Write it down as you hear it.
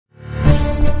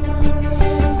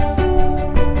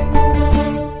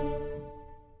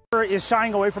officer is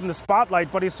shying away from the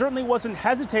spotlight, but he certainly wasn't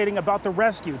hesitating about the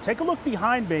rescue. Take a look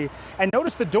behind me and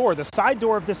notice the door, the side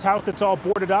door of this house that's all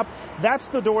boarded up. That's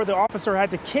the door the officer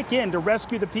had to kick in to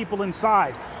rescue the people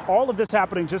inside. All of this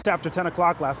happening just after 10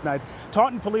 o'clock last night.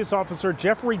 Taunton police officer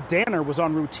Jeffrey Danner was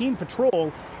on routine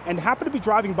patrol and happened to be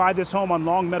driving by this home on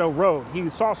Long Meadow Road. He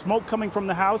saw smoke coming from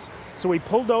the house, so he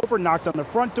pulled over, knocked on the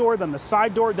front door, then the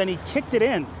side door, then he kicked it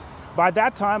in. By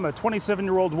that time, a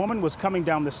 27-year-old woman was coming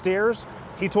down the stairs.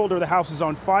 He told her the house is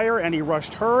on fire, and he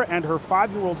rushed her and her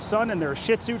 5-year-old son and their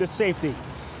Shih Tzu to safety.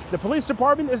 The police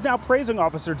department is now praising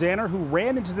Officer Danner, who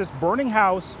ran into this burning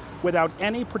house without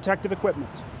any protective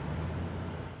equipment.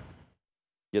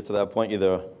 Get to that point,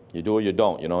 either you do or you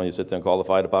don't. You know, you sit there and call the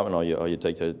fire department, or you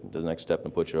take the next step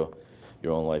and put your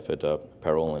own life at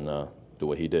peril and do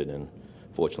what he did. And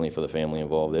fortunately for the family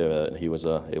involved there, he was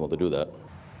able to do that.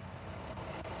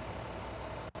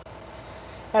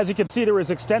 As you can see, there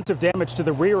is extensive damage to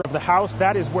the rear of the house.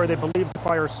 That is where they believe the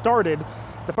fire started.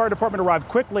 The fire department arrived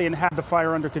quickly and had the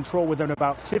fire under control within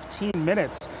about 15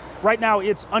 minutes. Right now,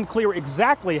 it's unclear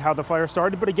exactly how the fire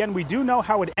started, but again, we do know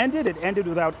how it ended. It ended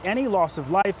without any loss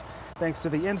of life, thanks to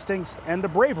the instincts and the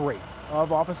bravery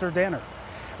of Officer Danner.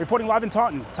 Reporting live in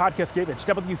Taunton, Todd Kiskiewicz,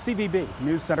 WCVB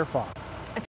News Center 5.